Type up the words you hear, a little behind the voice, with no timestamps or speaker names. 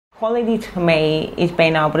Quality to me is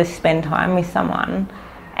being able to spend time with someone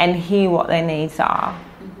and hear what their needs are,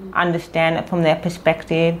 understand it from their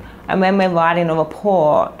perspective, and when we're writing a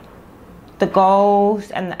report, the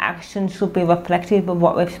goals and the actions should be reflective of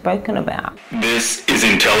what we've spoken about. This is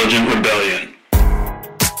Intelligent Rebellion.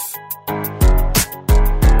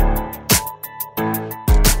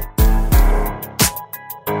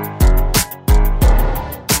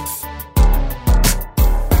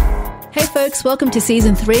 Hey folks, welcome to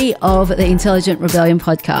Season 3 of the Intelligent Rebellion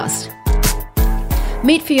podcast.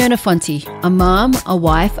 Meet Fiona Fonte, a mom, a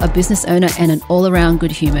wife, a business owner, and an all-around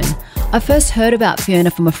good human. I first heard about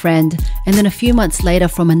Fiona from a friend, and then a few months later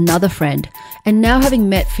from another friend. And now having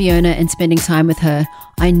met Fiona and spending time with her,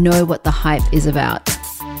 I know what the hype is about.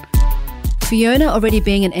 Fiona, already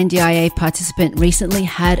being an NDIA participant, recently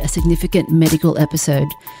had a significant medical episode.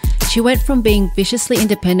 She went from being viciously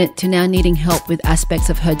independent to now needing help with aspects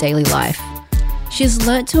of her daily life. She's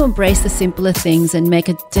learnt to embrace the simpler things and make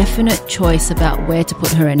a definite choice about where to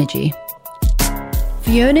put her energy.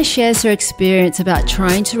 Fiona shares her experience about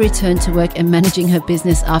trying to return to work and managing her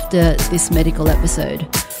business after this medical episode.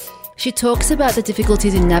 She talks about the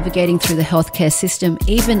difficulties in navigating through the healthcare system,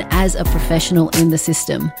 even as a professional in the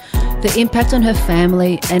system, the impact on her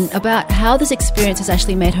family, and about how this experience has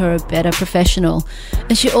actually made her a better professional.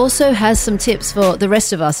 And she also has some tips for the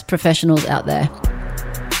rest of us professionals out there.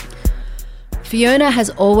 Fiona has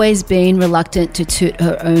always been reluctant to toot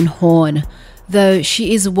her own horn, though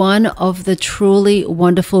she is one of the truly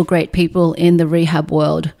wonderful, great people in the rehab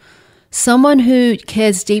world. Someone who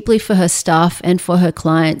cares deeply for her staff and for her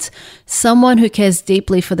clients, someone who cares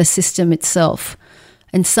deeply for the system itself,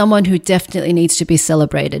 and someone who definitely needs to be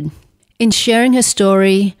celebrated. In sharing her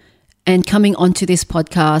story and coming onto this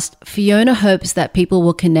podcast, Fiona hopes that people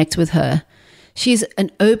will connect with her. She's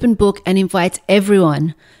an open book and invites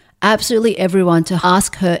everyone, absolutely everyone, to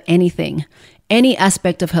ask her anything, any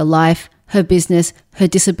aspect of her life, her business, her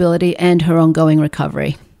disability, and her ongoing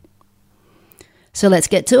recovery. So let's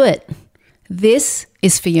get to it. This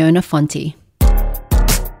is Fiona Fonte.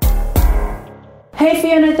 Hey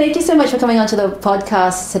Fiona, thank you so much for coming onto the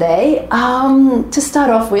podcast today. To start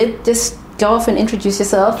off with, just go off and introduce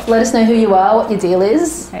yourself. Let us know who you are, what your deal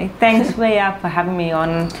is. Okay, thanks Leah for having me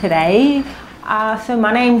on today. So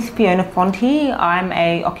my name's Fiona Fonte. I'm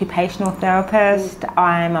an occupational therapist.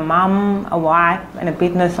 I'm a mum, a wife, and a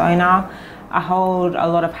business owner. I hold a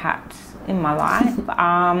lot of hats in my life.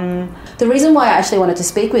 The reason why I actually wanted to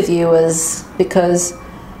speak with you was because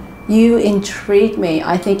you intrigue me.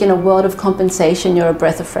 I think in a world of compensation, you're a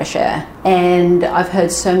breath of fresh air. And I've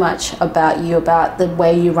heard so much about you, about the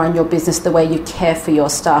way you run your business, the way you care for your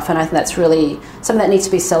staff. And I think that's really something that needs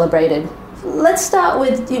to be celebrated. Let's start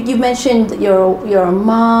with, you mentioned you're a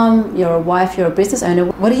mom, you're a wife, you're a business owner.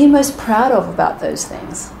 What are you most proud of about those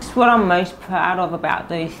things? What I'm most proud of about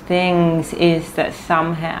those things is that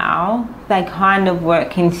somehow they kind of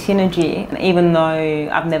work in synergy, even though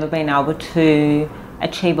I've never been able to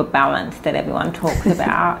achieve a balance that everyone talks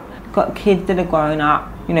about. I've got kids that are grown up,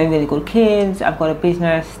 really good kids. I've got a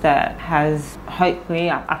business that has, hopefully,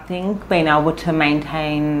 I think, been able to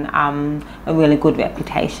maintain a really good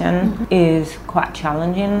reputation is quite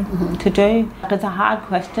challenging to do. It's a hard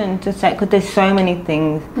question to say because there's so many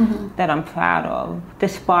things that I'm proud of.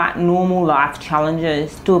 Despite normal life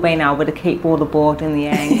challenges, still being able to keep all the balls in the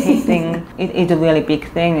air and keep things is a really big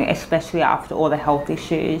thing, especially after all the health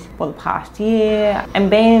issues for the past year. And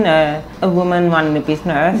being a woman running a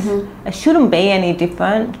business, it shouldn't be any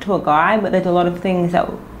different to a guy, but there's a lot of things that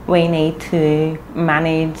we need to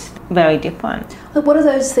manage very different. What are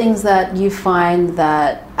those things that you find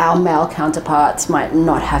that our male counterparts might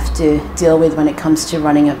not have to deal with when it comes to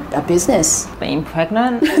running a business? Being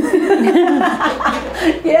pregnant.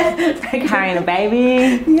 Yeah. Carrying a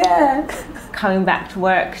baby. Yeah. Coming back to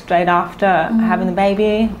work straight after having the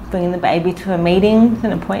baby, bringing the baby to a meeting,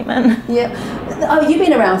 an appointment. Yeah. Oh, you've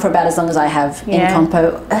been around for about as long as I have in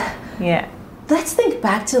Compo. Yeah. Let's think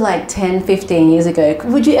back to like 10, 15 years ago.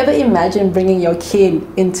 Would you ever imagine bringing your kid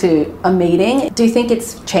into a meeting? Do you think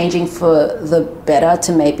it's changing for the better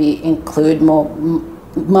to maybe include more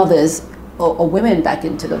mothers or women back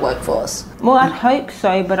into the workforce? Well, I hope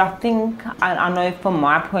so, but I think, I know from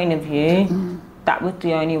my point of view, that was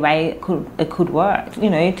the only way it could work,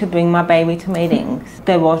 to bring my baby to meetings.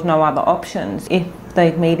 There was no other options. If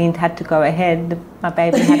those meetings had to go ahead, my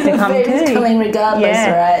baby had to come too. Baby's coming regardless,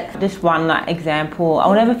 right? Just one example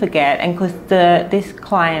I'll never forget, and because this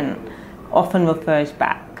client often refers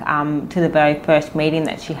back to the very first meeting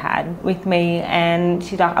that she had with me, and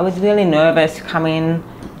she's like, I was really nervous coming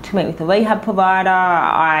to meet with the rehab provider.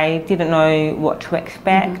 I didn't know what to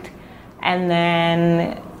expect, and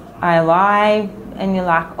then I arrive and you're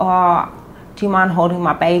like, oh, do you mind holding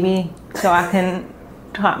my baby so I can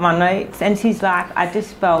type my notes? And she's like, I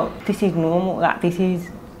just felt this is normal, like this is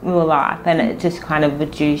real life, and it just kind of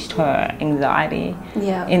reduced her anxiety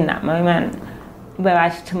in that moment.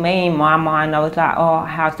 Whereas to me, in my mind, I was like, oh,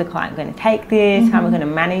 how's the client going to take this? How am I going to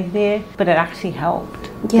manage this? But it actually helped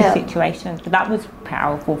the situation. So that was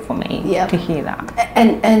powerful for me to hear that.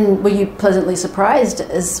 And were you pleasantly surprised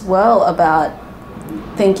as well about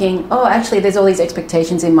thinking, oh, actually there's all these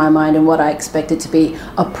expectations in my mind and what I expected to be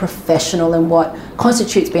a professional and what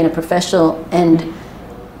constitutes being a professional, and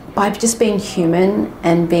by just being human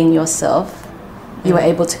and being yourself, you were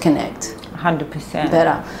able to connect 100%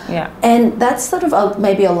 better. Yeah. And that's sort of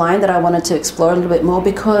maybe a line that I wanted to explore a little bit more,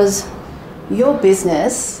 because your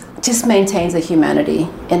business just maintains the humanity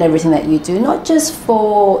in everything that you do, not just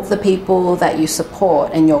for the people that you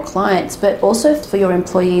support and your clients, but also for your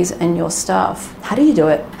employees and your staff. How do you do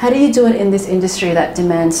it? How do you do it in this industry that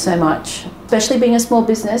demands so much, especially being a small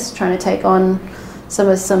business, trying to take on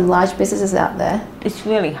some large businesses out there? It's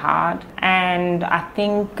really hard, and I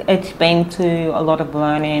think it's been through a lot of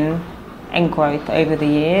learning and growth over the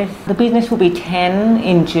years. The business will be 10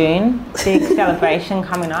 in June, big celebration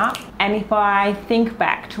coming up. And if I think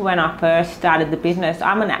back to when I first started the business,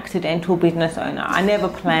 I'm an accidental business owner. I never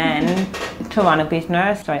planned to run a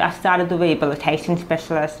business. So I started the rehabilitation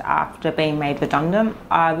specialist after being made redundant.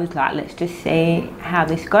 I was like, let's just see how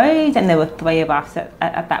this goes. And there were 3 of us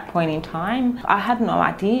at that point in time. I had no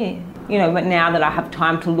idea, but now that I have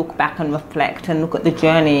time to look back and reflect and look at the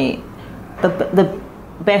journey, the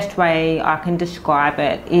best way I can describe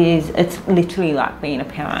it is it's literally like being a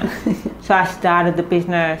parent. So I started the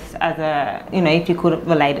business as if you could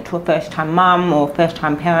relate it to a first-time mum or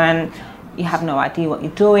first-time parent, you have no idea what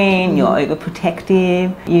you're doing, you're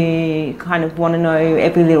overprotective, you kind of want to know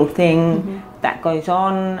every little thing that goes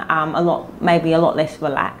on, maybe a lot less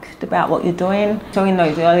relaxed about what you're doing. So in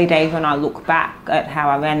those early days when I look back at how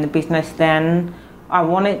I ran the business then, I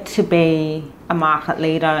wanted to be a market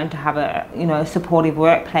leader and to have a supportive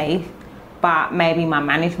workplace, but maybe my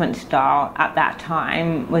management style at that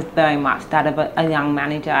time was very much that of a young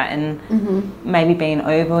manager and maybe being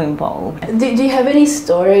over involved. Do you have any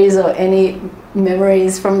stories or any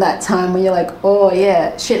memories from that time when you're like, oh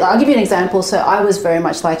yeah, shit? I'll give you an example. So I was very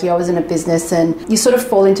much like you. I was in a business and you sort of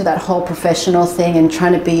fall into that whole professional thing and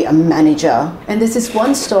trying to be a manager. And there's this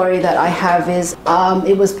one story that I have is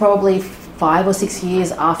it was probably 5 or 6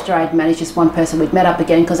 years after I'd managed this one person. We'd met up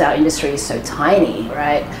again because our industry is so tiny,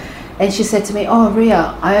 right? And she said to me, oh,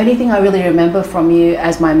 Ria, the only thing I really remember from you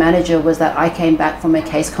as my manager was that I came back from a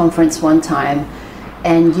case conference one time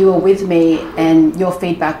and you were with me and your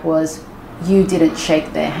feedback was you didn't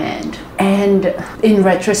shake their hand. And in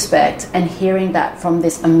retrospect, and hearing that from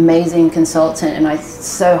this amazing consultant, and I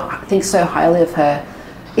think so highly of her,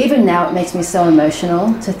 even now it makes me so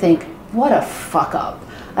emotional to think, what a fuck up.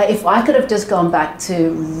 If I could have just gone back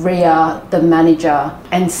to Ria, the manager,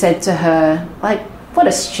 and said to her, what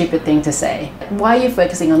a stupid thing to say. Why are you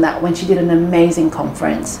focusing on that when she did an amazing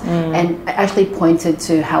conference and actually pointed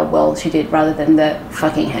to how well she did rather than the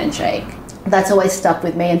fucking handshake? That's always stuck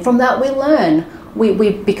with me. And from that we learn.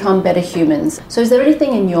 We become better humans. So is there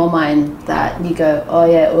anything in your mind that you go, oh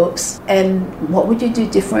yeah, oops? And what would you do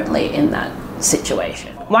differently in that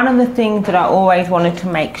situation? One of the things that I always wanted to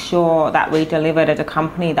make sure that we delivered as a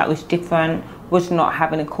company that was different was not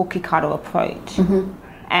having a cookie cutter approach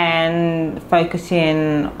and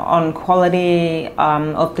focusing on quality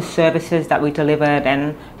of the services that we delivered,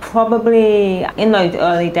 and probably in those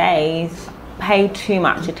early days paid too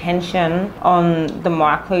much attention on the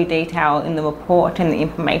micro detail in the report and the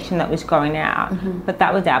information that was going out. But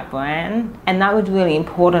that was our brand and that was really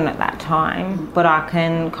important at that time. But I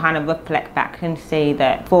can kind of reflect back and see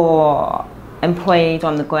that for employees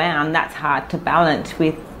on the ground, that's hard to balance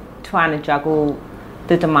with trying to juggle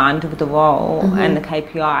the demand of the role and the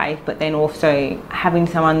KPIs, but then also having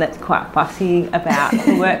someone that's quite fussy about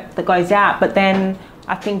the work that goes out. But then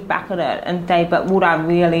I think back at it and say, but would I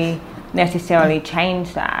really necessarily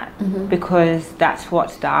change that? Because that's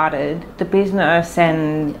what started the business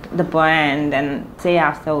and the brand, and see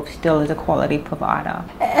ourselves still as a quality provider.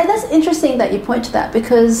 And that's interesting that you point to that,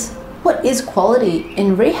 because what is quality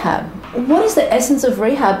in rehab? What is the essence of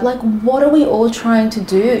rehab? What are we all trying to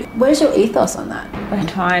do? Where's your ethos on that? We're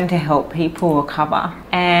trying to help people recover,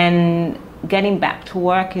 and getting back to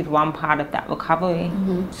work is one part of that recovery.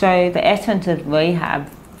 So the essence of rehab,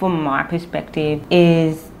 from my perspective,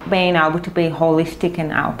 is being able to be holistic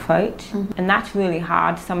in our approach. And that's really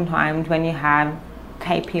hard sometimes when you have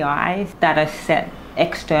KPIs that are set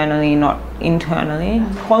externally, not internally.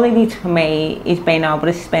 Quality to me is being able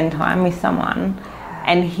to spend time with someone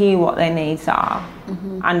and hear what their needs are,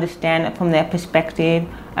 understand it from their perspective.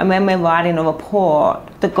 And when we're writing a report,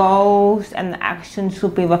 the goals and the actions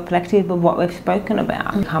should be reflective of what we've spoken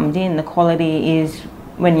about. It comes in, the quality is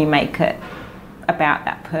when you make it about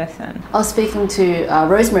that person. I was speaking to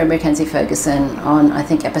Rosemary Mackenzie Ferguson on, I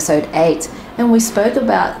think, episode 8, and we spoke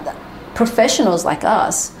about professionals like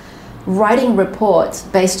us writing reports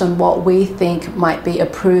based on what we think might be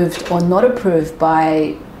approved or not approved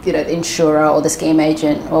by, you know, the insurer or the scheme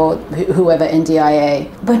agent or whoever,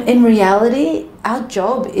 NDIA. But in reality, our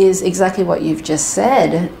job is exactly what you've just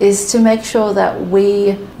said, is to make sure that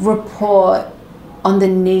we report on the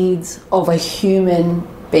needs of a human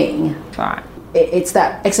being. Right. It's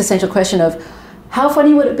that existential question of how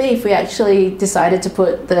funny would it be if we actually decided to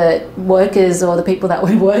put the workers or the people that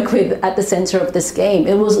we work with at the center of the scheme?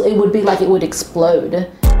 It would be like it would explode.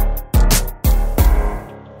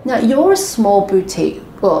 Now, you're a small boutique,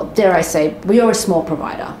 well, dare I say, you're a small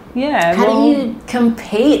provider. Yeah. How do you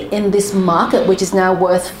compete in this market, which is now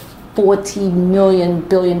worth $40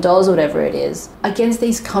 billion, whatever it is, against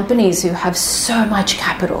these companies who have so much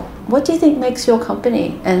capital? What do you think makes your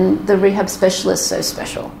company and the rehab specialist so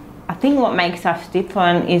special? I think what makes us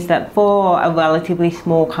different is that for a relatively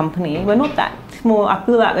small company, we're not that small. I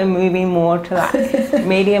feel like we're moving more to that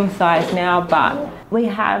medium size now, but we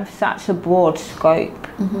have such a broad scope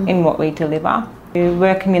in what we deliver. We're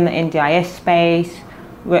working in the NDIS space,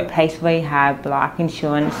 workplace rehab, life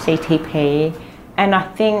insurance, CTP, and I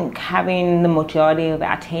think having the majority of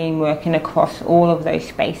our team working across all of those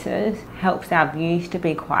spaces helps our views to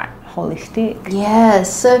be quite holistic. Yeah,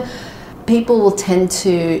 so people will tend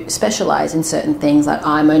to specialise in certain things, like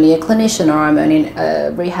I'm only a clinician or I'm only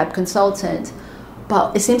a rehab consultant.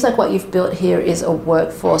 But it seems like what you've built here is a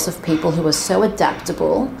workforce of people who are so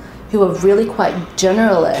adaptable, who are really quite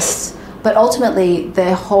generalists, but ultimately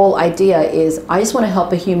their whole idea is, I just want to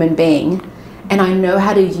help a human being, and I know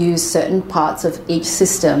how to use certain parts of each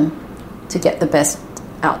system to get the best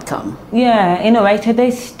outcome. Yeah, in a way. So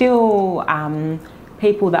there's still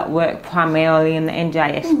people that work primarily in the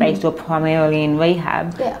NDIS space or primarily in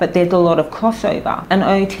rehab, but there's a lot of crossover. An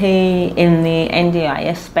OT in the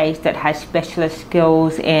NDIS space that has specialist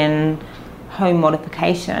skills in home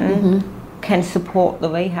modification can support the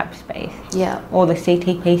rehab space or the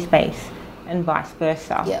CTP space and vice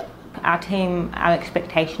versa. Our team, our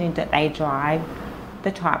expectation is that they drive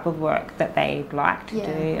the type of work that they'd like to do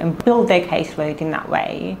and build their caseload in that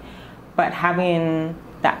way, but having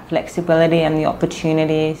that flexibility and the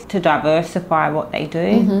opportunities to diversify what they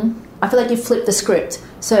do. I feel like you've flipped the script.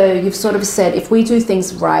 So you've sort of said, if we do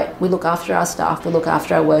things right, we look after our staff, we look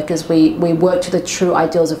after our workers, we work to the true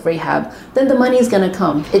ideals of rehab, then the money is going to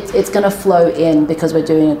come. It's going to flow in because we're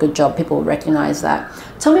doing a good job. People will recognise that.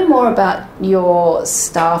 Tell me more about your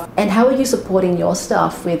staff and how are you supporting your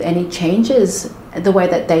staff with any changes, the way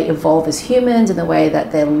that they evolve as humans and the way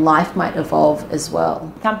that their life might evolve as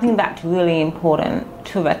well. Something that's really important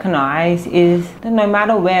to recognise is that no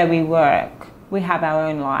matter where we work, we have our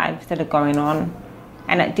own lives that are going on,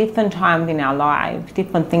 and at different times in our lives,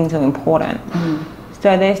 different things are important.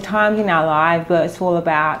 So there's times in our lives where it's all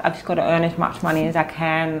about, I've just got to earn as much money as I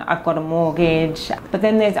can, I've got a mortgage. But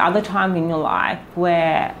then there's other times in your life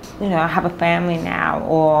where, you know, I have a family now,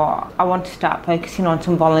 or I want to start focusing on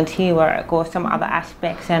some volunteer work or some other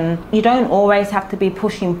aspects. And you don't always have to be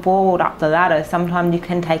pushing forward up the ladder. Sometimes you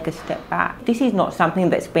can take a step back. This is not something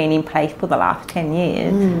that's been in place for the last 10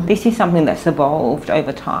 years. This is something that's evolved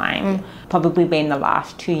over time. Probably been the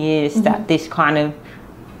last 2 years that this kind of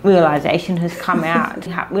realisation has come out.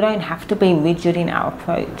 We don't have to be rigid in our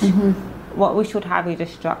approach. What we should have is a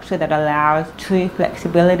structure that allows true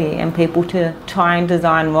flexibility and people to try and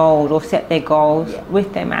design roles or set their goals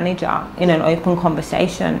with their manager in an open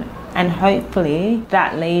conversation. And hopefully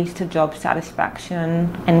that leads to job satisfaction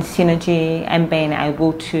and synergy and being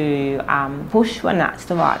able to push when that's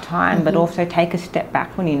the right time, but also take a step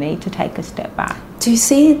back when you need to take a step back. Do you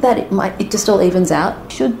see that it just all evens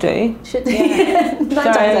out? Should do. Should do. Yeah. So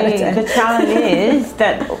the challenge is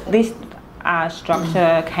that this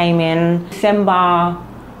structure came in December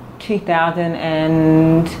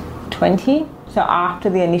 2020. So after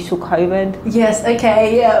the initial COVID. Yes,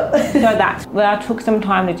 okay, yeah. So that's where I took some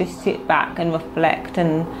time to just sit back and reflect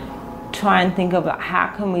and try and think about how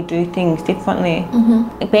can we do things differently.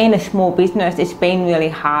 Being a small business, it's been really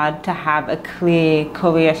hard to have a clear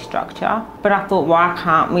career structure. But I thought, why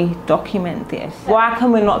can't we document this? Why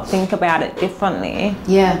can we not think about it differently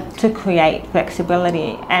to create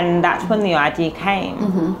flexibility? And that's when the idea came.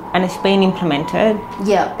 And it's been implemented.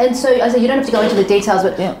 Yeah, and so I said you don't have to go into the details,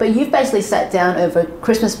 but you've basically sat down over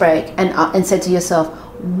Christmas break and said to yourself,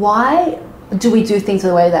 why do we do things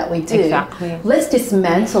the way that we do? Exactly. Let's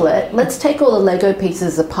dismantle it. Let's take all the Lego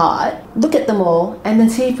pieces apart, look at them all, and then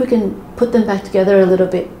see if we can put them back together a little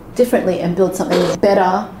bit differently and build something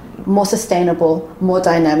better, more sustainable, more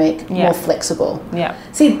dynamic, more flexible. Yeah.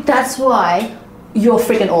 See, that's why you're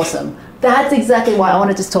freaking awesome. That's exactly why I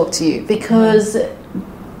want to just talk to you, because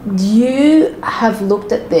you have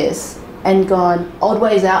looked at this and gone, old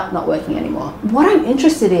ways out, not working anymore. What I'm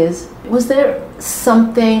interested is, was there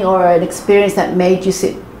something or an experience that made you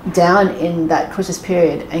sit down in that Christmas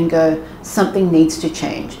period and go, something needs to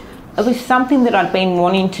change? It was something that I'd been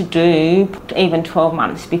wanting to do even 12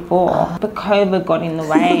 months before, but COVID got in the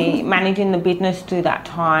way. Managing the business through that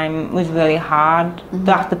time was really hard.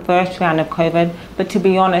 Like the first round of COVID, but to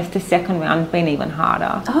be honest, the second round's been even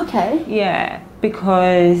harder. Okay. Yeah,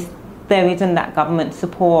 because there isn't that government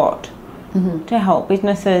support to help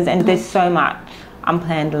businesses, and there's so much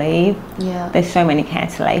unplanned leave. Yeah. There's so many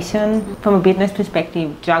cancellations. From a business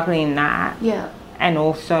perspective, juggling that. Yeah. And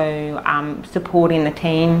also supporting the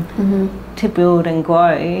team to build and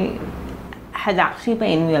grow has actually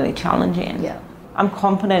been really challenging. Yeah. I'm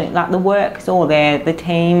confident, like the work's all there, the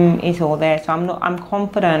team is all there, so I'm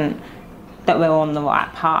confident that we're on the right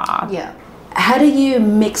path. Yeah. How do you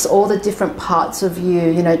mix all the different parts of you,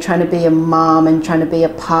 you know, trying to be a mom and trying to be a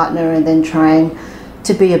partner and then trying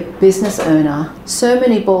to be a business owner? So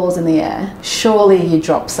many balls in the air. Surely you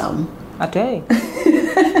drop some. I do.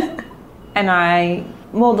 And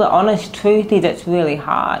the honest truth is it's really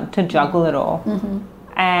hard to juggle it all.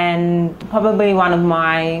 And probably one of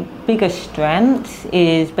my biggest strengths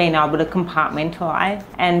is being able to compartmentalize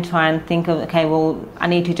and try and think of, okay, well, I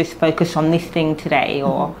need to just focus on this thing today,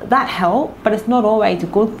 or that helps, but it's not always a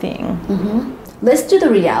good thing. Let's do the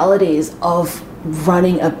realities of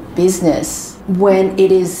running a business when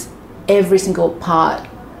it is every single part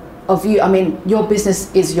of you. I mean, your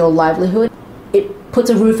business is your livelihood. It puts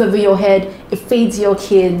a roof over your head. It feeds your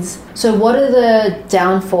kids. So what are the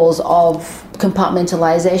downfalls of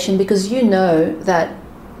compartmentalization? Because you know that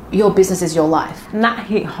your business is your life. And that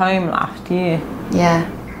hit home last year. Yeah.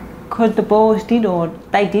 Because the balls did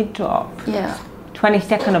drop. Yeah.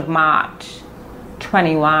 22nd of March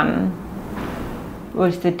 21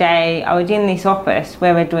 was the day I was in this office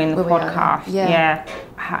where we're doing the podcast. Yeah.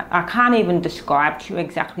 I can't even describe to you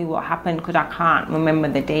exactly what happened because I can't remember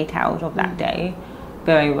the details of that day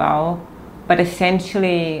very well. But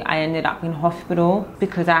essentially I ended up in hospital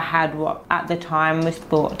because I had what at the time was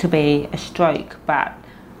thought to be a stroke. But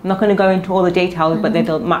I'm not going to go into all the details, but there's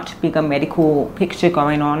a much bigger medical picture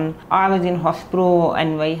going on. I was in hospital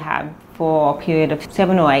and rehab for a period of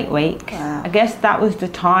 7 or 8 weeks. Wow. I guess that was the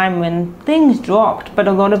time when things dropped, but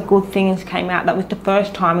a lot of good things came out. That was the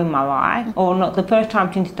first time in my life, or not the first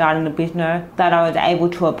time since starting the business, that I was able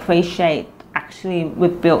to appreciate actually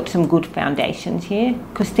we've built some good foundations here,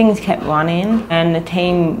 because things kept running and the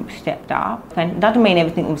team stepped up. And it doesn't mean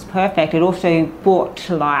everything was perfect. It also brought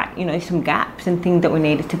to light, you know, some gaps and things that we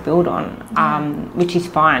needed to build on, which is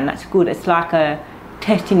fine. That's good. It's like a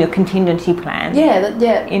testing your contingency plan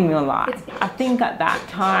in your life. I think at that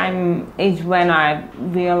time is when I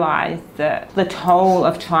realised that the toll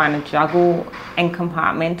of trying to juggle and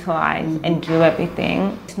compartmentalise and do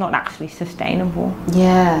everything, it's not actually sustainable.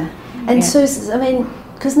 Yeah. And so, I mean,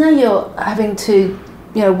 because now you're having to,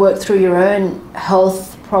 you know, work through your own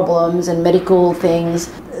health problems and medical things.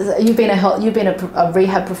 You've been a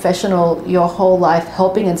rehab professional your whole life,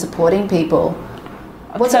 helping and supporting people.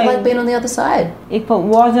 What's it like being on the other side? If it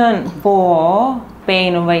wasn't for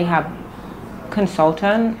being a rehab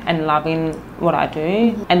consultant and loving what I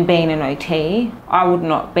do and being an OT, I would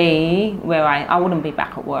not be where I wouldn't be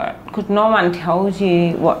back at work, because no one tells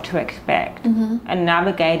you what to expect. And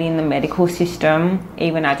navigating the medical system,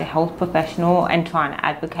 even as a health professional, and trying to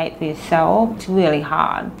advocate for yourself, it's really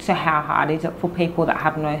hard. So how hard is it for people that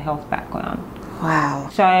have no health background? Wow.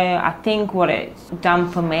 So I think what it's done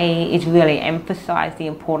for me is really emphasise the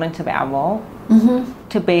importance of our role,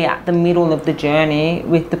 to be at the middle of the journey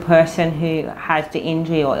with the person who has the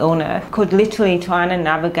injury or illness. Because literally trying to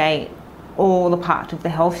navigate all the parts of the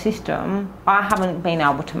health system, I haven't been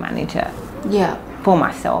able to manage it for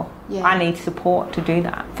myself. Yeah. I need support to do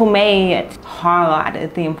that. For me, it's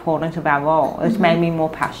highlighted the importance of our role. It's made me more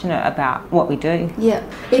passionate about what we do. Yeah.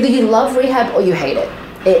 Either you love rehab or you hate it.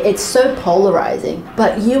 It's so polarizing.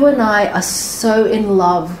 But you and I are so in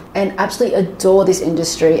love and absolutely adore this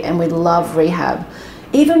industry, and we love rehab.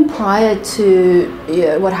 Even prior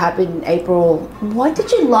to what happened in April, what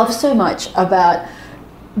did you love so much about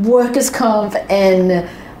workers' comp and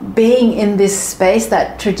being in this space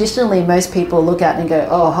that traditionally most people look at and go,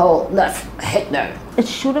 oh, no, heck no. It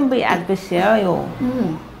shouldn't be adversarial.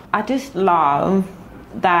 I just love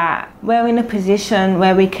that we're in a position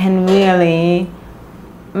where we can really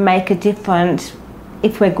make a difference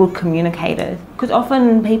if we're good communicators. Because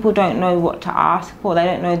often people don't know what to ask for. They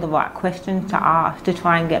don't know the right questions to ask to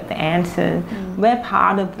try and get the answers. We're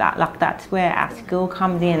part of that. Like, that's where our skill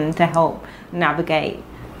comes in to help navigate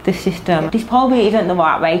the system. This probably isn't the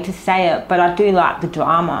right way to say it, but I do like the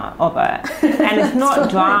drama of it. And it's not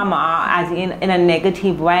drama as in a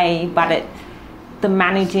negative way, but it's the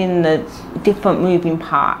managing the different moving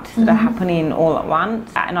parts that are happening all at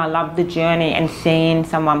once. And I love the journey and seeing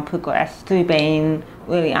someone progress through being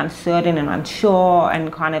really uncertain and unsure,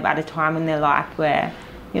 and kind of at a time in their life where,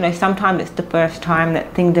 you know, sometimes it's the first time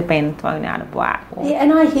that things have been thrown out of whack. Yeah,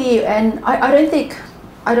 and I hear you, and I don't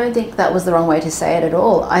think that was the wrong way to say it at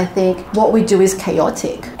all. I think what we do is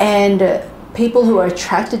chaotic, and people who are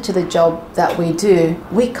attracted to the job that we do,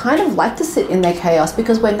 we kind of like to sit in their chaos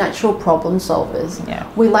because we're natural problem solvers.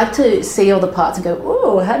 Yeah. We like to see all the parts and go,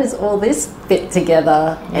 oh, how does all this fit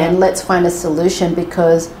together? And let's find a solution,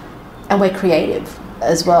 and we're creative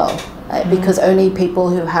as well. Because only people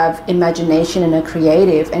who have imagination and are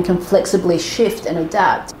creative and can flexibly shift and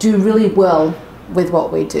adapt do really well with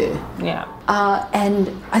what we do. Yeah. And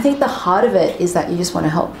I think the heart of it is that you just want to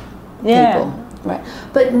help Yeah. people. Right.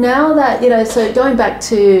 But now that, you know, so going back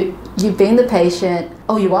to you being the patient,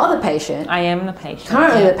 you are the patient. I am the patient.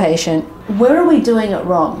 Currently the patient. Where are we doing it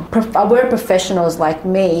wrong? Where are professionals like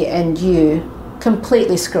me and you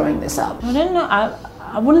completely screwing this up? I don't know.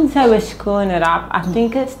 I wouldn't say we're screwing it up. I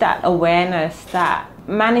think it's that awareness that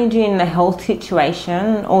managing the health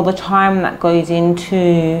situation, all the time that goes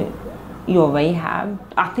into your rehab,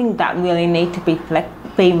 I think that really needs to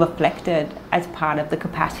be reflected as part of the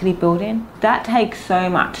capacity building. That takes so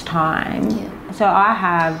much time. Yeah. So I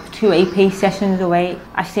have 2 EP sessions a week.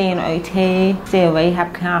 I see an OT, see a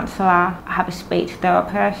rehab counsellor, I have a speech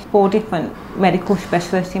therapist, 4 different medical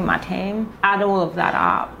specialists in my team. Add all of that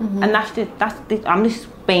up, and I'm just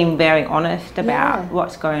being very honest about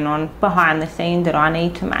what's going on behind the scenes that I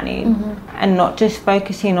need to manage, and not just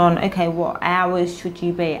focusing on, okay, what hours should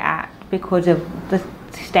you be at because of the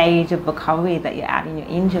stage of recovery that you're at in your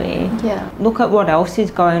injury. Yeah. Look at what else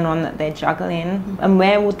is going on that they're juggling, and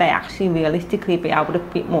where would they actually realistically be able to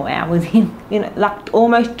fit more hours in. You know, like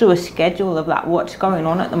almost do a schedule of like what's going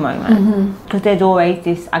on at the moment, because there's always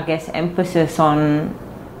this, I guess, emphasis on,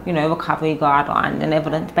 you know, recovery guidelines and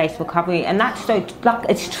evidence-based recovery, and that's so, like,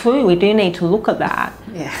 it's true, we do need to look at that.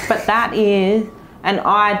 Yeah. But that is an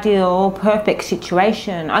ideal, perfect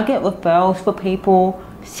situation. I get referrals for people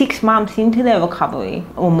 6 months into their recovery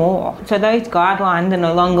or more. So those guidelines are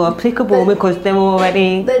no longer applicable because they're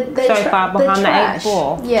already so far behind the 8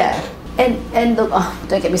 ball. Yeah. And look,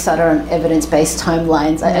 don't get me started on evidence-based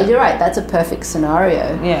timelines. You're right, that's a perfect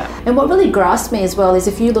scenario. Yeah. And what really grasped me as well is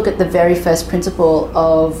if you look at the very first principle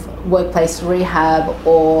of workplace rehab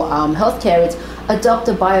or healthcare, it's adopt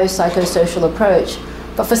a biopsychosocial approach.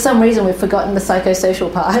 But for some reason we've forgotten the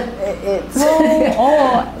psychosocial part.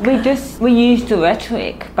 Or we use the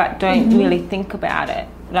rhetoric but don't really think about it.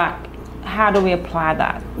 Like, how do we apply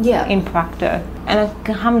that in practice? And it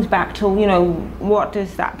comes back to, you know, what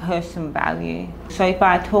does that person value? So if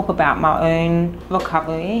I talk about my own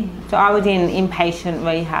recovery, so I was in inpatient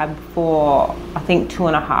rehab for I think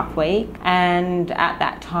 2.5 weeks, and at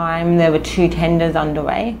that time there were 2 tenders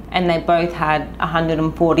underway, and they both had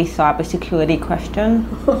 140 cybersecurity questions.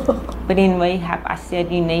 But in rehab I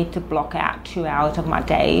said, you need to block out 2 hours of my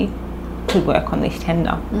day to work on this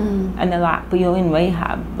tender. And they're like, but you're in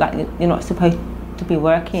rehab, like you're not supposed to be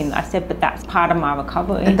working. I said, but that's part of my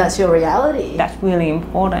recovery. And that's your reality. That's really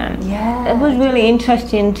important. Yeah. It was really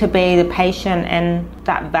interesting to be the patient, and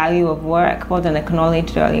that value of work wasn't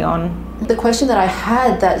acknowledged early on. The question that I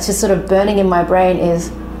had that's just sort of burning in my brain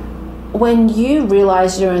is, when you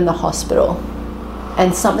realise you're in the hospital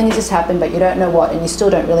and something has just happened but you don't know what, and you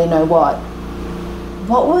still don't really know what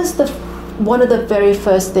was one of the very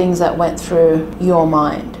first things that went through your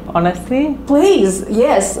mind? Honestly? Please,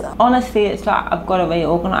 yes. Honestly, it's like I've got to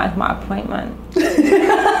reorganise my appointment.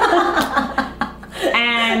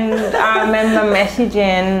 And I remember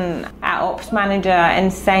messaging our ops manager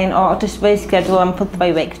and saying, oh, just reschedule and for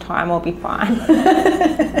 3 weeks' time, I'll be fine.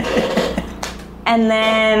 And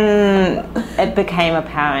then it became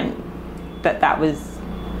apparent that was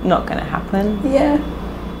not going to happen. Yeah.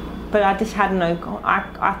 But I just had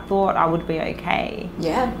I thought I would be okay.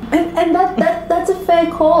 Yeah, and that's a fair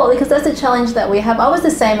call, because that's a challenge that we have. I was the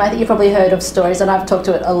same. I think you've probably heard of stories, and I've talked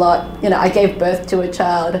to it a lot. You know, I gave birth to a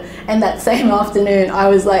child, and that same afternoon I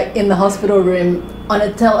was like in the hospital room on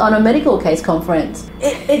a medical case conference.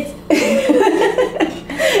 It's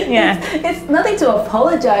Yeah. It's nothing to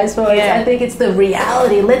apologize for. Yeah. I think it's the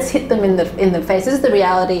reality. Let's hit them in the face. This is the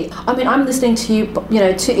reality. I mean, I'm listening to you, 2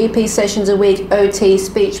 EP sessions a week, OT,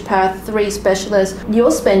 speech, path, 3 specialists.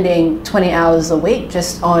 You're spending 20 hours a week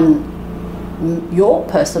just on your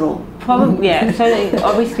personal. Probably, yeah. So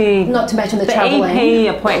obviously, not to mention the EP traveling.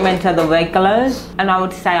 appointments are the regulars, and I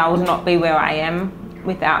would say I would not be where I am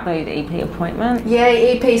without those EP appointments. Yeah,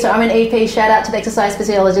 EP. So I'm an EP. Shout out to the exercise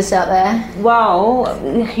physiologists out there. Well,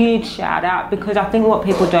 huge shout out, because I think what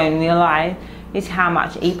people don't realise is how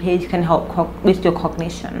much EPs can help with your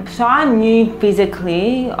cognition. So I knew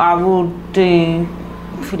physically I will do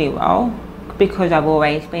pretty well, because I've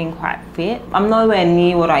always been quite fit. I'm nowhere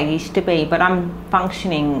near what I used to be, but I'm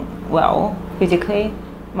functioning well physically.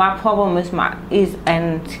 My problem is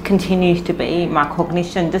and continues to be my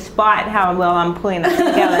cognition. Despite how well I'm pulling that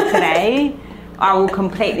together today, I will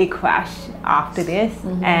completely crash after this,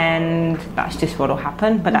 and that's just what'll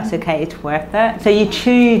happen, but that's okay, it's worth it. So you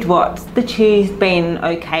choose being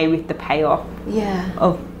okay with the payoff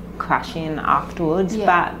of crashing afterwards,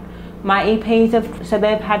 but my EPs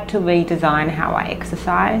they've had to redesign how I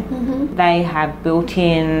exercise. They have built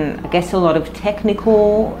in, I guess, a lot of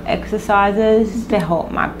technical exercises to help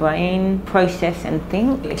my brain process and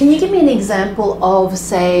think. Can you give me an example of,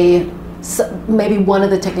 say, maybe one of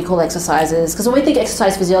the technical exercises? Because when we think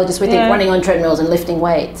exercise physiologists, we think running on treadmills and lifting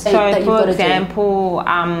weights. So, for example,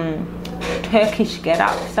 Turkish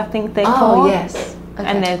get-ups, I think they're Oh, called. yes. Okay.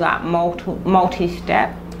 And they're like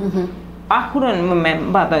multi-step. I couldn't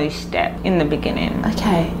remember those steps in the beginning.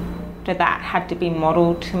 Okay. So that had to be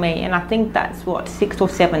modelled to me, and I think that's what 6 or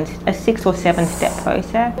 7 step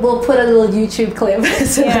process. We'll put a little YouTube clip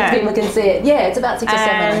so that people can see it. Yeah, it's about 6 or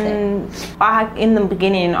 7, I think. In the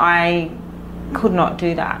beginning, I could not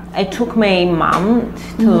do that. It took me months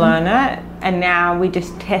to learn it, and now we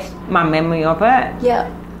just test my memory of it. Yeah.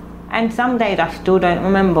 And some days I still don't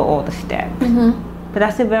remember all the steps. But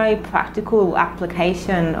that's a very practical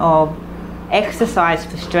application of exercise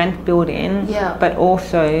for strength building, but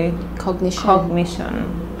also cognition.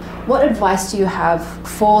 What advice do you have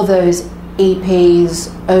for those EPs,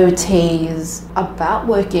 OTs about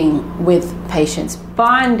working with patients?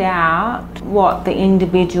 Find out what the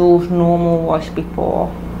individual's normal was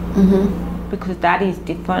before, because that is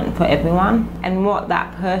different for everyone, and what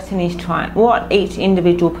each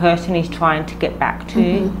individual person is trying to get back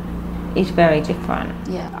to is very different.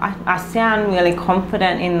 Yeah. I sound really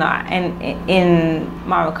confident in that and in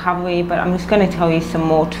my recovery, but I'm just going to tell you some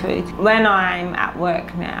more truth. When I'm at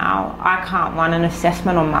work now, I can't run an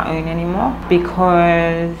assessment on my own anymore,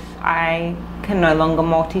 because I can no longer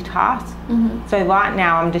multitask. So right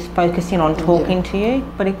now I'm just focusing on talking to you,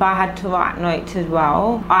 but if I had to write notes as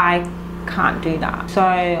well, I can't do that. So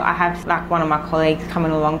I have like one of my colleagues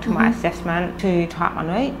coming along to my assessment to type my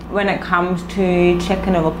note. When it comes to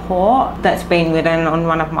checking a report that's been written on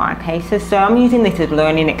one of my cases, so I'm using this as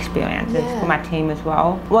learning experiences for my team as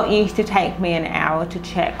well. What used to take me an hour to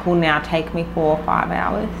check will now take me 4 or 5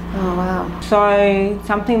 hours. Oh wow. So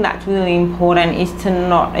something that's really important is to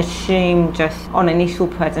not assume just on initial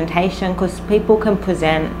presentation, because people can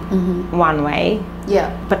present one way,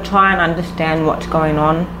 but try and understand what's going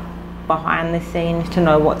on behind the scenes to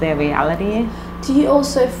know what their reality is. Do you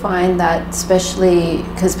also find that, especially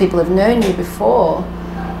because people have known you before,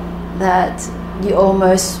 that you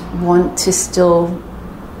almost want to still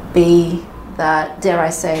be that, dare I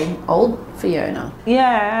say, old Fiona?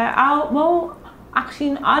 Yeah, well,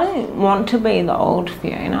 actually, I don't want to be the old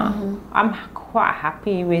Fiona. I'm quite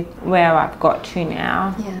happy with where I've got to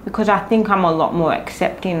now, because I think I'm a lot more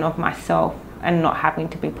accepting of myself and not having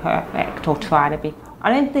to be perfect or try to be. I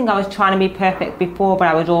don't think I was trying to be perfect before, but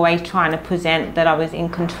I was always trying to present that I was in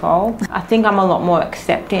control. I think I'm a lot more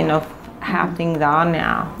accepting of how things are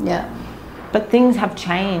now. Yeah. But things have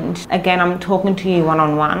changed. Again, I'm talking to you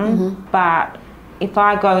one-on-one, but if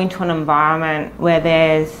I go into an environment where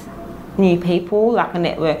there's new people, like a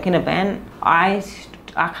networking event, I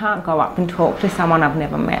I can't go up and talk to someone I've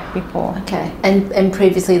never met before. Okay. And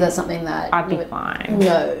previously that's something that... I'd be fine.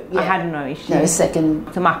 No. Yeah. I had no issue. No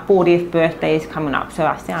second... So my 40th birthday is coming up, so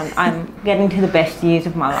I'm getting to the best years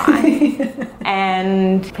of my life.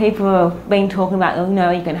 And people have been talking about, you're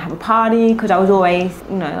going to have a party, because I was always,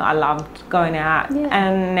 I loved going out. Yeah.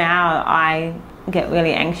 And now I get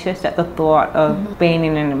really anxious at the thought of being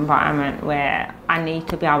in an environment where I need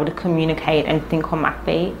to be able to communicate and think on my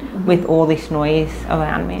feet with all this noise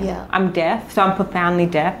around me. Yeah. I'm deaf, so I'm profoundly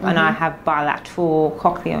deaf, and I have bilateral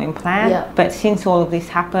cochlear implant. Yeah. But since all of this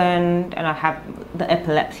happened, and I have the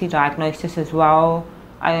epilepsy diagnosis as well,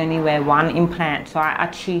 I only wear one implant, so I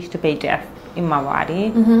choose to be deaf in my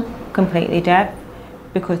righty, completely deaf,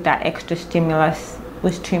 because that extra stimulus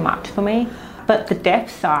was too much for me. But the deaf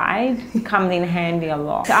side comes in handy a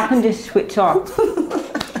lot. So I can just switch off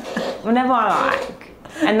whenever I like.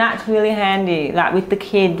 And that's really handy. Like with the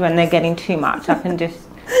kids, when they're getting too much, I can just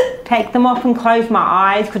take them off and close my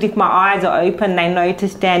eyes, because if my eyes are open, they know to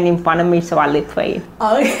stand in front of me, so I lip read.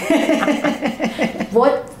 Okay.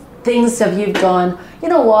 What things have you gone, you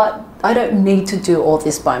know what, I don't need to do all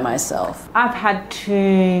this by myself? I've had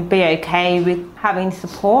to be okay with having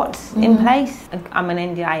supports in place. I'm an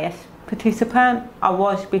NDIS participant. I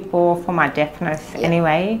was before for my deafness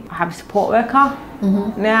anyway. I have a support worker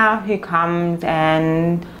now who comes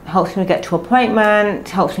and helps me get to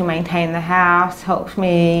appointments, helps me maintain the house, helps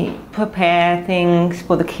me prepare things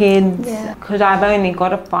for the kids, because I've only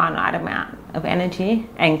got a finite amount of energy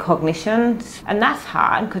and cognition, and that's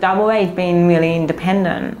hard because I've always been really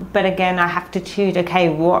independent. But again, I have to choose, okay,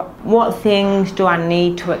 what things do I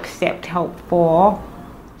need to accept help for,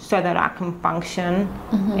 so that I can function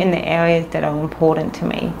in the areas that are important to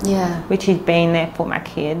me. Yeah. Which is being there for my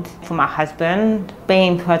kids, for my husband,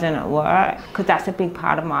 being present at work, because that's a big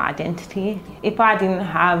part of my identity. If I didn't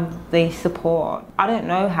have the support, I don't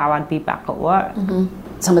know how I'd be back at work.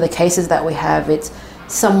 Some of the cases that we have, it's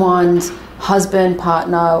someone's husband,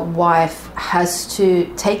 partner, wife has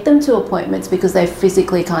to take them to appointments because they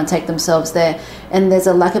physically can't take themselves there, and there's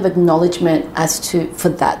a lack of acknowledgement for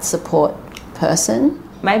that support person.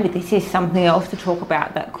 Maybe this is something else to talk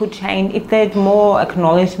about that could change if there's more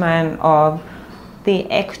acknowledgement of the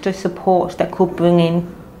extra supports that could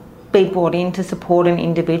be brought in to support an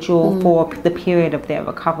individual for the period of their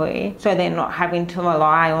recovery, so they're not having to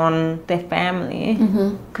rely on their family.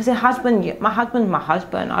 Because my husband's my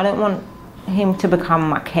husband. I don't want him to become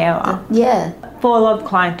my carer. Yeah. For a lot of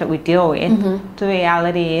clients that we deal with, the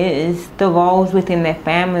reality is the roles within their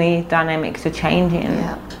family dynamics are changing.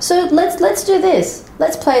 Yeah. So let's do this.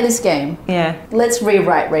 Let's play this game. Yeah. Let's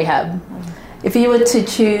rewrite rehab. If you were to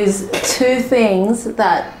choose two things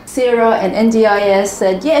that CIRA and NDIS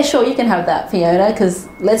said, yeah, sure, you can have that, Fiona, because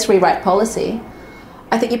let's rewrite policy.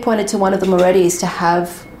 I think you pointed to one of them already, is to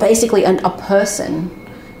have basically a person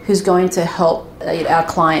who's going to help our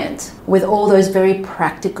client with all those very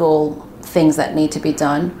practical things that need to be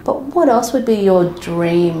done. But what else would be your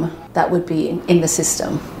dream that would be in the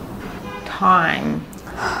system? Time.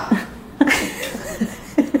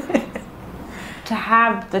 To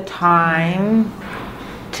have the time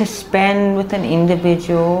to spend with an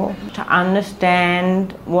individual, to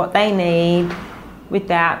understand what they need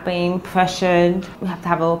without being pressured. We have to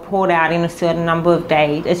have a report out in a certain number of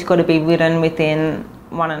days. It's got to be written within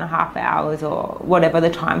 1.5 hours or whatever the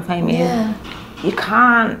time frame is. Yeah. You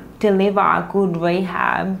can't deliver a good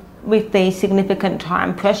rehab with these significant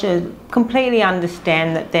time pressures. Completely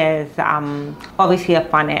understand that there's obviously a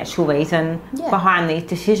financial reason behind these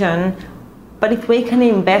decisions, but if we can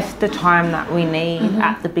invest the time that we need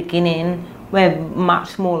at the beginning, we're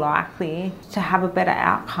much more likely to have a better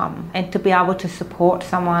outcome and to be able to support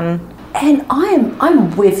someone. And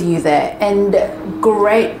I'm with you there, and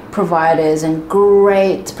great providers and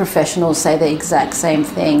great professionals say the exact same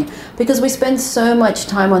thing, because we spend so much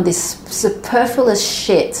time on this superfluous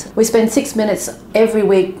shit. We spend 6 minutes every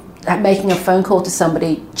week at making a phone call to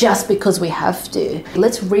somebody just because we have to.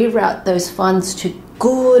 Let's reroute those funds to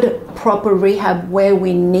good, proper rehab where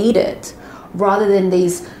we need it, rather than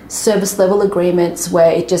these service level agreements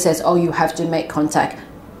where it just says, oh, you have to make contact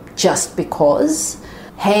just because.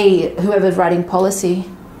 Hey, whoever's writing policy,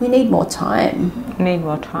 we need more time. We need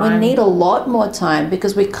more time. We need a lot more time,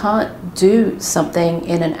 because we can't do something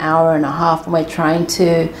in an hour and a half when we're trying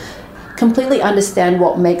to completely understand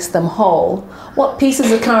what makes them whole, what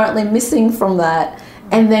pieces are currently missing from that,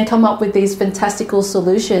 and then come up with these fantastical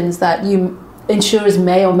solutions that insurers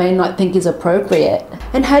may or may not think is appropriate.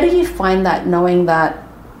 And how do you find that, knowing that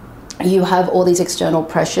you have all these external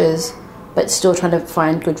pressures but still trying to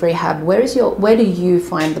find good rehab? Where do you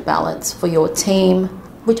find the balance for your team?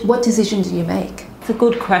 What decisions do you make? a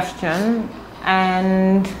good question,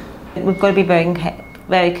 and we've got to be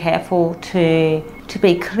very careful to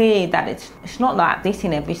be clear that it's not like this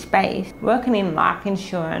in every space. Working in life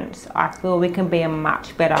insurance, I feel we can be a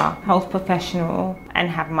much better health professional and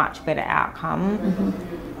have much better outcome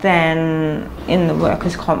than in the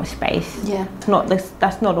workers' comp space. Yeah.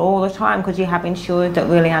 That's not all the time, because you have insurers that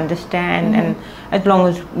really understand, and as long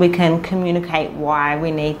as we can communicate why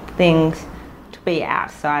we need things to be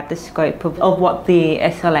outside the scope of what the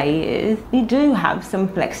SLA is, you do have some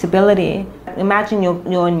flexibility. Imagine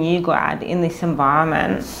you're a new grad in this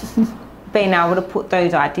environment, being able to put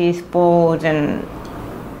those ideas forward and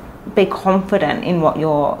be confident in what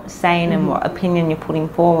you're saying and what opinion you're putting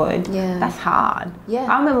forward. Yeah. That's hard. Yeah.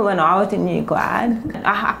 I remember when I was a new grad,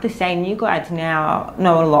 I have to say new grads now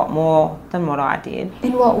know a lot more than what I did.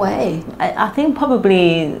 In what way? I think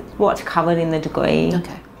probably what's covered in the degree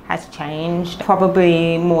has changed.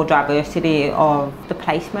 Probably more diversity of the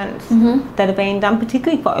placements that are being done,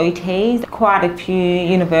 particularly for OTs. Quite a few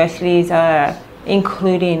universities are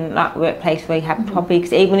including like workplace rehab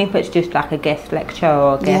topics, even if it's just like a guest lecture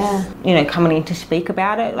or a guest, coming in to speak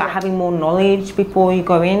about it, like having more knowledge before you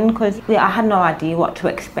go in, because I had no idea what to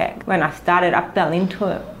expect. When I started, I fell into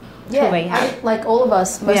it. Like all of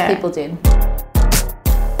us, most people did.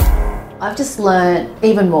 I've just learned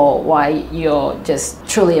even more why you're just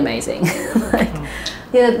truly amazing.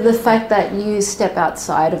 The fact that you step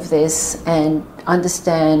outside of this and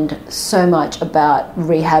understand so much about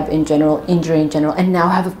rehab in general, injury in general, and now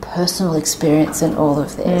have a personal experience in all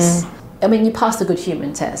of this. I mean, you passed the good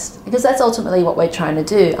human test, because that's ultimately what we're trying to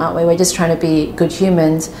do, aren't we? We're just trying to be good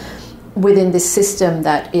humans within this system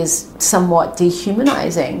that is somewhat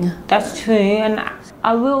dehumanizing. That's true, and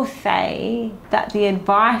I will say that the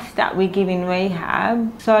advice that we give in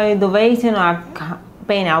rehab, so the reason I've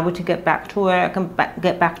been able to get back to work and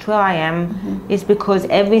get back to where I am is because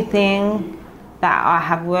everything that I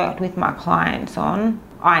have worked with my clients on,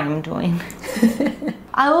 I am doing.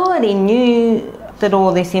 I already knew that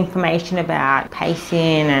all this information about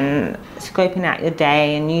pacing and scoping out your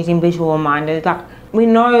day and using visual reminders, like, we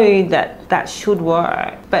know that should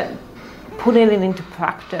work, but putting it into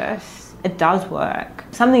practice, it does work.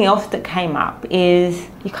 Something else that came up is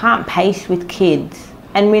you can't pace with kids,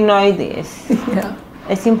 and we know this.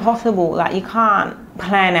 It's impossible. Like, you can't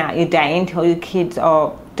plan out your day and tell your kids,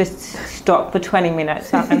 just stop for 20 minutes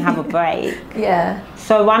so I can have a break.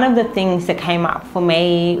 So one of the things that came up for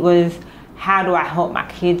me was, how do I help my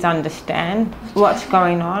kids understand what's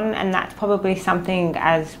going on? And that's probably something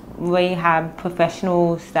as rehab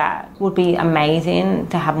professionals that would be amazing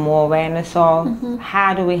to have more awareness of.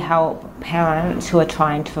 How do we help parents who are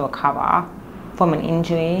trying to recover from an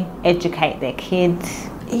injury educate their kids?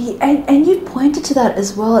 And you've pointed to that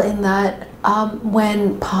as well, in that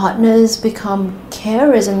when partners become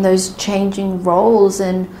carers and those changing roles,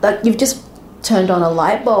 and like you've just turned on a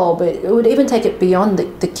light bulb, it would even take it beyond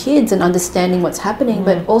the kids and understanding what's happening,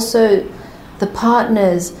 but also the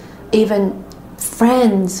partners, even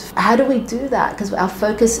friends. How do we do that? Because our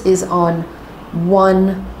focus is on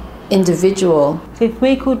one individual. So if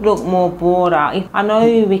we could look more broader, I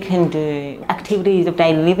know we can do activities of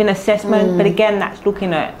daily living assessment, but again, that's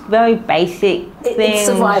looking at very basic things. It's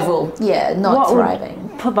survival, not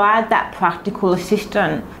thriving. Provide that practical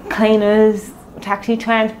assistance, cleaners, taxi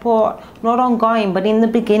transport, not ongoing, but in the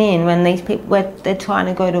beginning when these people, where they're trying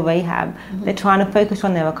to go to rehab, they're trying to focus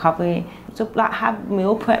on their recovery. So like have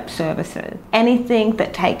meal prep services, anything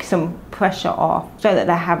that takes some pressure off so that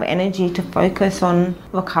they have energy to focus on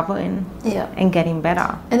recovering and getting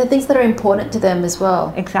better. And the things that are important to them as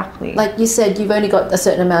well. Exactly. Like you said, you've only got a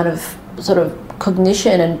certain amount of sort of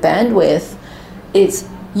cognition and bandwidth.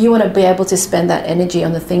 You want to be able to spend that energy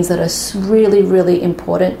on the things that are really, really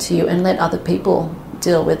important to you, and let other people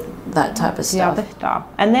deal with that type of stuff. The other stuff.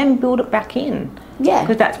 And then build it back in. Yeah.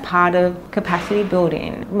 Because that's part of capacity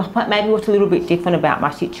building. Maybe what's a little bit different about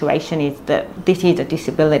my situation is that this is a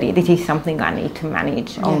disability. This is something I need to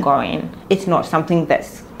manage ongoing. It's not something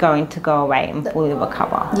that's going to go away and fully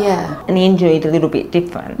recover. Yeah. And the injury is a little bit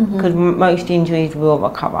different, because most injuries will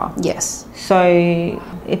recover. Yes. So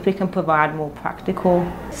if we can provide more practical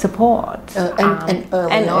support and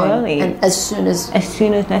early and as soon as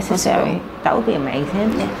necessary, possible. That would be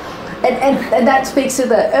amazing. Yeah. And that speaks to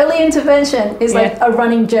the early intervention is like a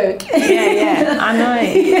running joke. I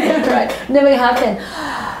know. Right. Never happen.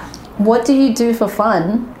 What do you do for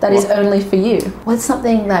fun that is only for you? What's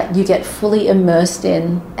something that you get fully immersed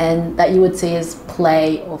in and that you would see as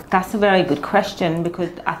play? That's a very good question, because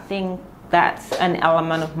I think that's an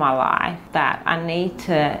element of my life that I need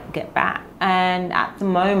to get back. And at the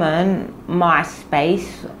moment, my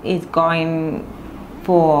space is going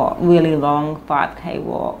for really long 5K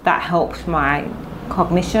walk. That helps my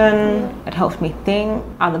cognition, it helps me think.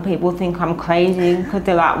 Other people think I'm crazy because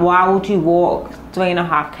they're like, why would you walk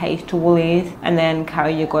 3.5 Ks to Woolies and then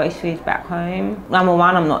carry your groceries back home? Number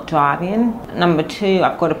one, I'm not driving. Number two,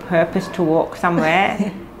 I've got a purpose to walk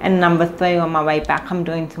somewhere. And number three, on my way back, I'm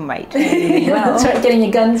doing some weight training as well. That's right, getting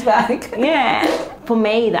your guns back. Yeah. For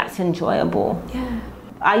me, that's enjoyable. Yeah.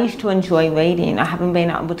 I used to enjoy reading. I haven't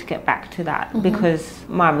been able to get back to that because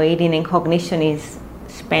my reading and cognition is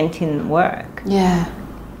spent in work. Yeah.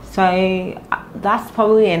 So that's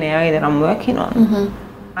probably an area that I'm working on.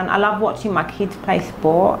 And I love watching my kids play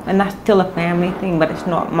sport, and that's still a family thing, but it's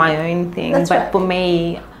not my own thing. That's but right. for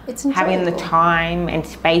me, It's having the enjoyable. time and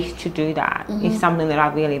space to do that is something that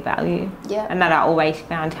I really value. Yeah. And that I always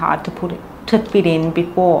found hard to fit in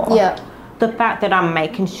before. Yeah. The fact that I'm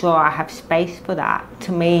making sure I have space for that,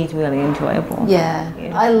 to me, is really enjoyable. Yeah.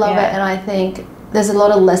 Yeah. I love Yeah. it, and I think there's a lot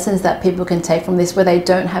of lessons that people can take from this where they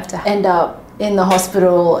don't have to end up in the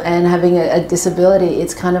hospital and having a disability.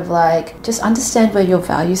 It's kind of like, just understand where your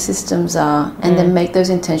value systems are and then make those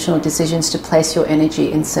intentional decisions to place your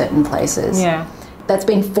energy in certain places. Yeah. That's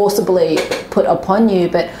been forcibly put upon you,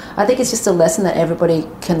 but I think it's just a lesson that everybody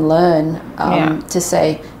can learn to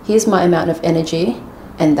say, here's my amount of energy,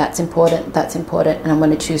 and that's important, and I'm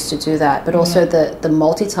going to choose to do that. But also the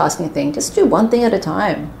multitasking thing, just do one thing at a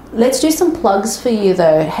time. Let's do some plugs for you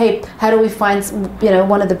though. Hey, how do we find,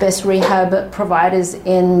 one of the best rehab providers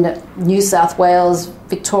in New South Wales,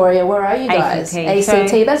 Victoria? Where are you guys?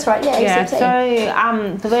 ACT, that's right, ACT.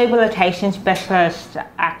 So the rehabilitation specialists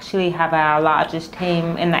actually have our largest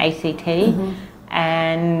team in the ACT.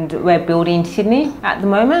 And we're building Sydney at the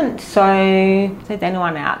moment. So if there's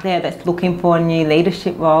anyone out there that's looking for a new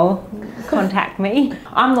leadership role, contact me.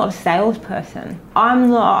 I'm not a salesperson. I'm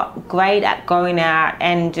not great at going out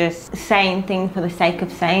and just saying things for the sake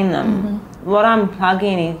of saying them. What I'm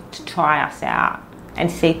plugging is to try us out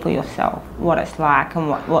and see for yourself what it's like and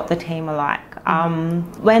what the team are like.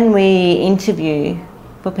 When we interview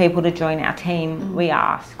for people to join our team, we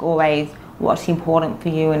ask always, what's important for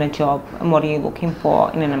you in a job and what are you looking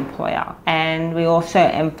for in an employer? And we also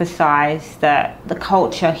emphasise that the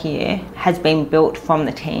culture here has been built from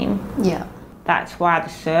the team. Yeah. That's why the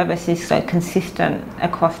service is so consistent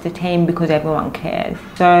across the team, because everyone cares.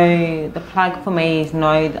 So the plug for me is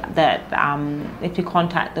know that if you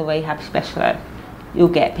contact the rehab specialist, you'll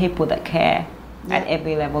get people that care at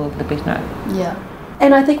every level of the business. Yeah.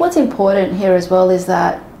 And I think what's important here as well is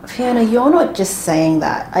that, Fiona, you're not just saying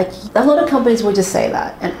that. Like, a lot of companies will just say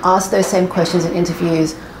that and ask those same questions in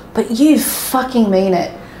interviews, but you fucking mean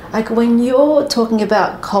it. Like, when you're talking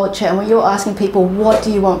about culture and when you're asking people, what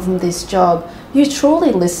do you want from this job, you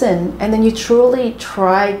truly listen and then you truly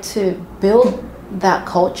try to build that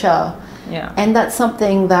culture. Yeah. And that's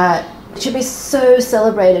something that should be so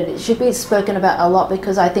celebrated. It should be spoken about a lot,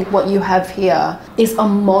 because I think what you have here is a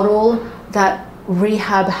model that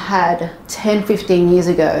rehab had 10, 15 years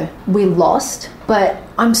ago. We lost, but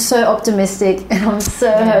I'm so optimistic and I'm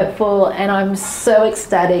so hopeful and I'm so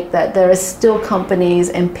ecstatic that there are still companies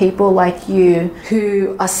and people like you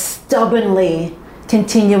who are stubbornly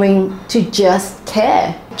continuing to just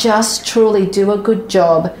care, just truly do a good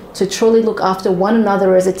job, to truly look after one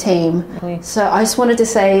another as a team. So I just wanted to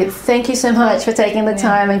say thank you so much for taking the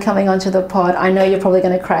time and coming onto the pod. I know you're probably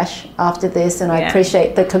going to crash after this, and I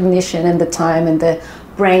appreciate the cognition and the time and the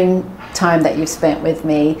brain time that you've spent with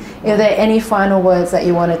me. Are there any final words that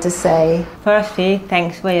you wanted to say? Firstly,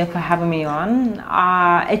 thanks Leah for having me on.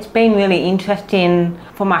 It's been really interesting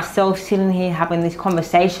for myself sitting here having this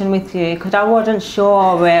conversation with you, because I wasn't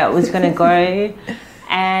sure where it was going to go.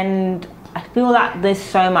 And I feel like there's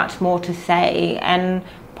so much more to say, and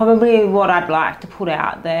probably what I'd like to put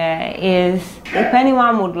out there is, if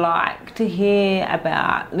anyone would like to hear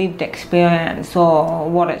about lived experience or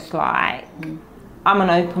what it's like, I'm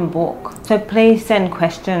an open book. So please send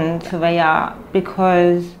questions to Ria,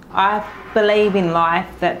 because I believe in life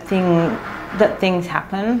that things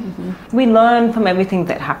happen. We learn from everything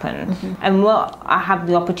that happens. And what I have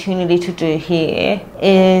the opportunity to do here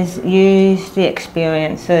is use the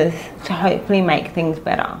experiences to hopefully make things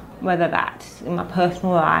better, whether that's in my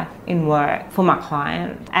personal life, in work, for my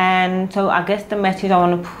clients. And so I guess the message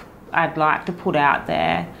I'd like to put out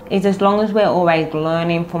there is, as long as we're always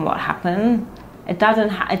learning from what happened, it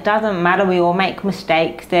doesn't matter. We all make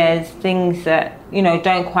mistakes. There's things that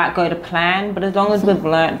don't quite go to plan, but as long as we've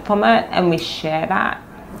learned from it and we share that,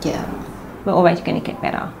 we're always going to get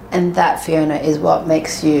better. And that, Fiona, is what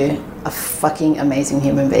makes you a fucking amazing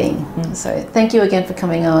human being. So thank you again for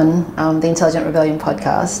coming on the Intelligent Rebellion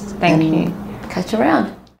podcast. Thank you. Catch you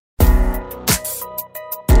around.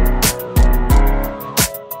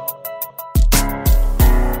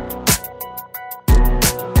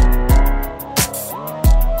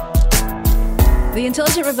 The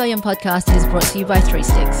Intelligent Rebellion podcast is brought to you by 3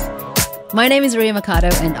 Sticks. My name is Ria Mercado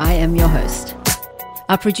and I am your host.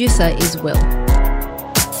 Our producer is Will.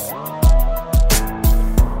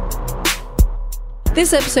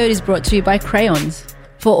 This episode is brought to you by crayons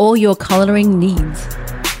for all your colouring needs.